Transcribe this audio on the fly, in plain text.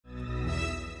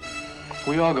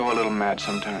We all go a little mad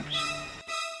sometimes.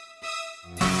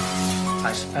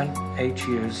 I spent 8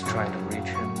 years trying to reach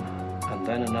him, and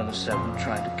then another 7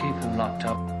 trying to keep him locked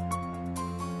up.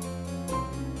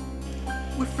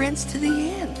 We're friends to the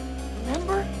end,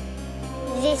 remember?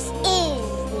 This is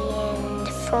the end,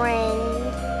 friend.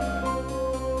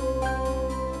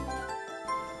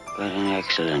 What an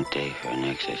excellent day for an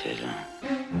exorcism.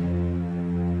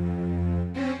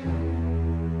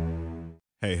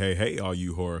 Hey, all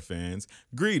you horror fans.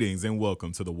 Greetings and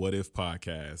welcome to the What If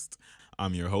podcast.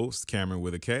 I'm your host, Cameron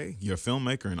with a K, your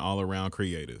filmmaker and all-around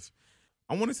creative.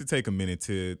 I wanted to take a minute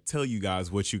to tell you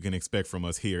guys what you can expect from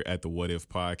us here at the What If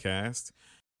podcast.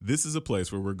 This is a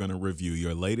place where we're going to review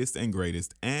your latest and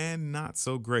greatest and not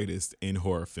so greatest in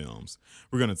horror films.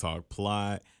 We're going to talk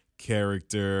plot,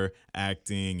 character,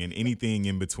 acting, and anything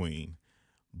in between.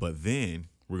 But then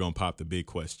we're going to pop the big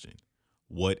question.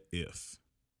 What if?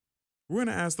 We're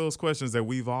going to ask those questions that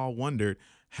we've all wondered.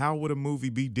 How would a movie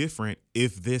be different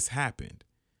if this happened?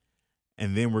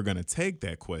 And then we're going to take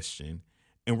that question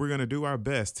and we're going to do our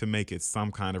best to make it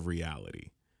some kind of reality.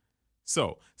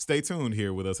 So stay tuned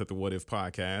here with us at the What If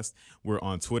podcast. We're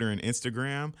on Twitter and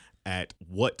Instagram at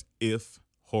What If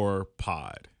Horror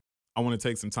Pod. I want to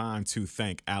take some time to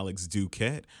thank Alex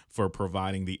Duquette for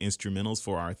providing the instrumentals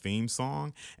for our theme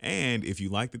song. And if you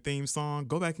like the theme song,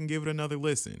 go back and give it another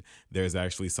listen. There's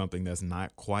actually something that's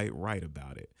not quite right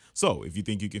about it. So if you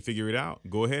think you can figure it out,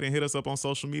 go ahead and hit us up on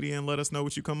social media and let us know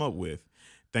what you come up with.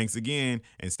 Thanks again,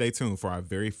 and stay tuned for our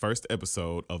very first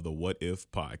episode of the What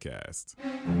If podcast.